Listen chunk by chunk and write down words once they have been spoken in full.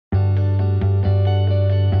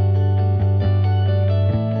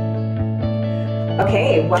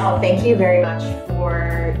Okay, well, thank you very much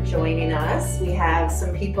for joining us. We have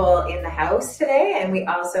some people in the house today, and we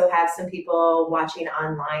also have some people watching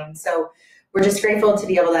online. So we're just grateful to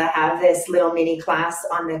be able to have this little mini class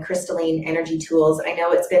on the crystalline energy tools. I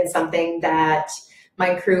know it's been something that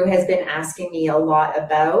my crew has been asking me a lot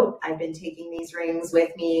about. I've been taking these rings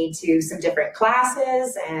with me to some different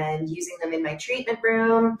classes and using them in my treatment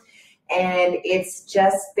room. And it's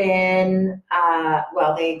just been,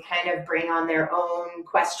 well, they kind of bring on their own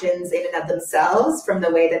questions in and of themselves from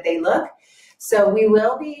the way that they look. So we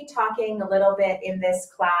will be talking a little bit in this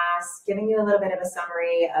class, giving you a little bit of a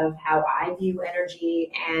summary of how I view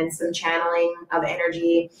energy and some channeling of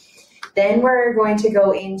energy. Then we're going to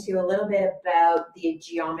go into a little bit about the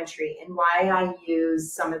geometry and why I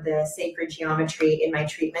use some of the sacred geometry in my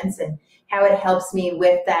treatments and how it helps me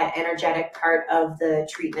with that energetic part of the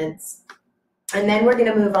treatments. And then we're going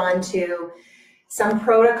to move on to some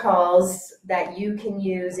protocols that you can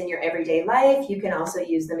use in your everyday life. You can also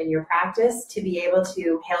use them in your practice to be able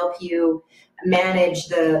to help you manage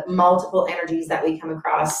the multiple energies that we come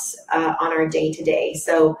across on our day-to-day.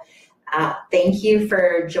 So thank you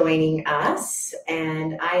for joining us.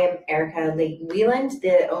 And I am Erica Leighton-Wieland,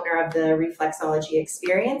 the owner of the Reflexology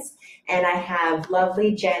Experience. And I have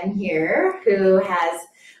lovely Jen here who has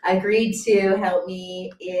agreed to help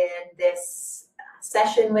me in this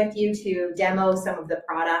session with you to demo some of the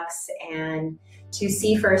products and to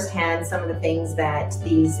see firsthand some of the things that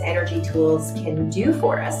these energy tools can do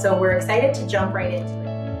for us. So we're excited to jump right into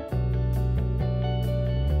it.